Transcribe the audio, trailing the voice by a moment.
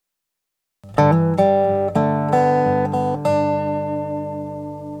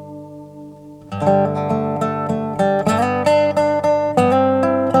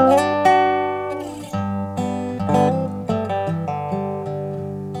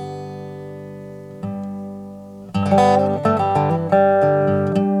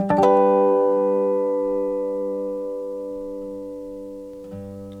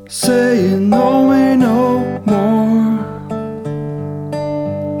Say you know me no more.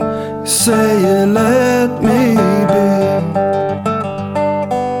 Say you let me be.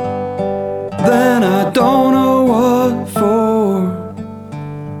 Then I don't know what for.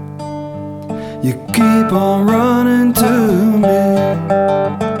 You keep on running to me.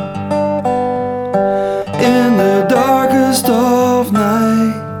 In the darkest of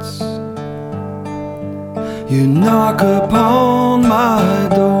nights, you knock upon my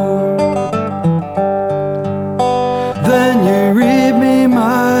door. Then you read me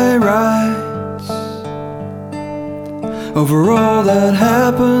my rights over all that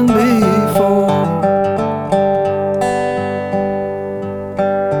happened before.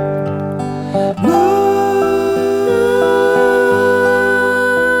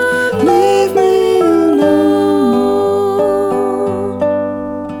 Love, leave me alone.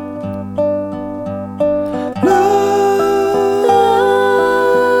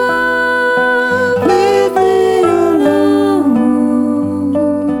 Love, leave me alone.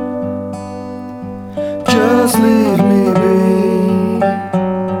 Just leave me be.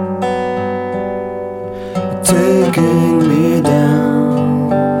 Taking me down,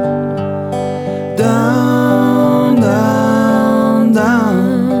 down, down, down.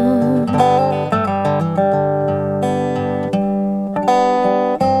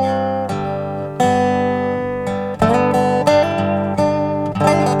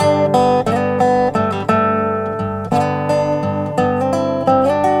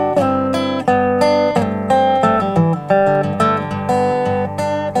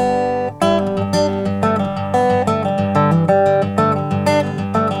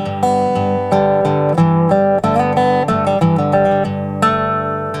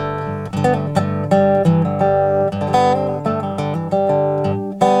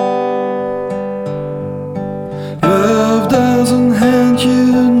 Love doesn't hand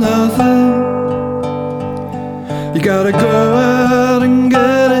you nothing. You gotta go out and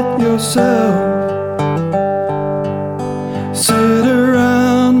get it yourself. Sit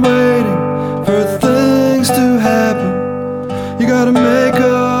around waiting for things to happen. You gotta make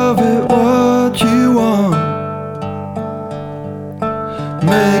of it what you want.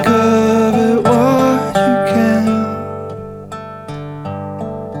 Make of it what you can.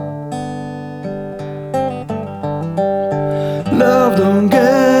 Love don't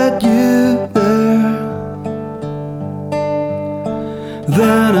get you there.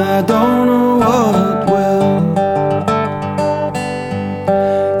 Then I don't know what will.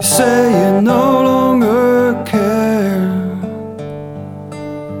 You say you no longer care.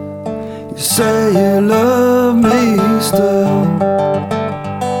 You say you love me still.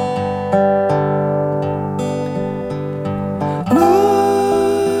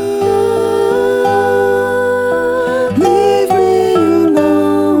 Love, leave me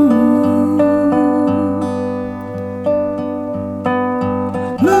alone.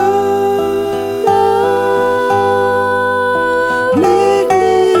 Love, leave me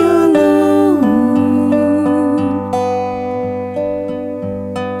alone.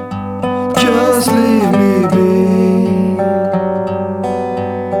 Just leave me be.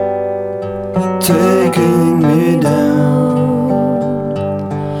 Taking me down.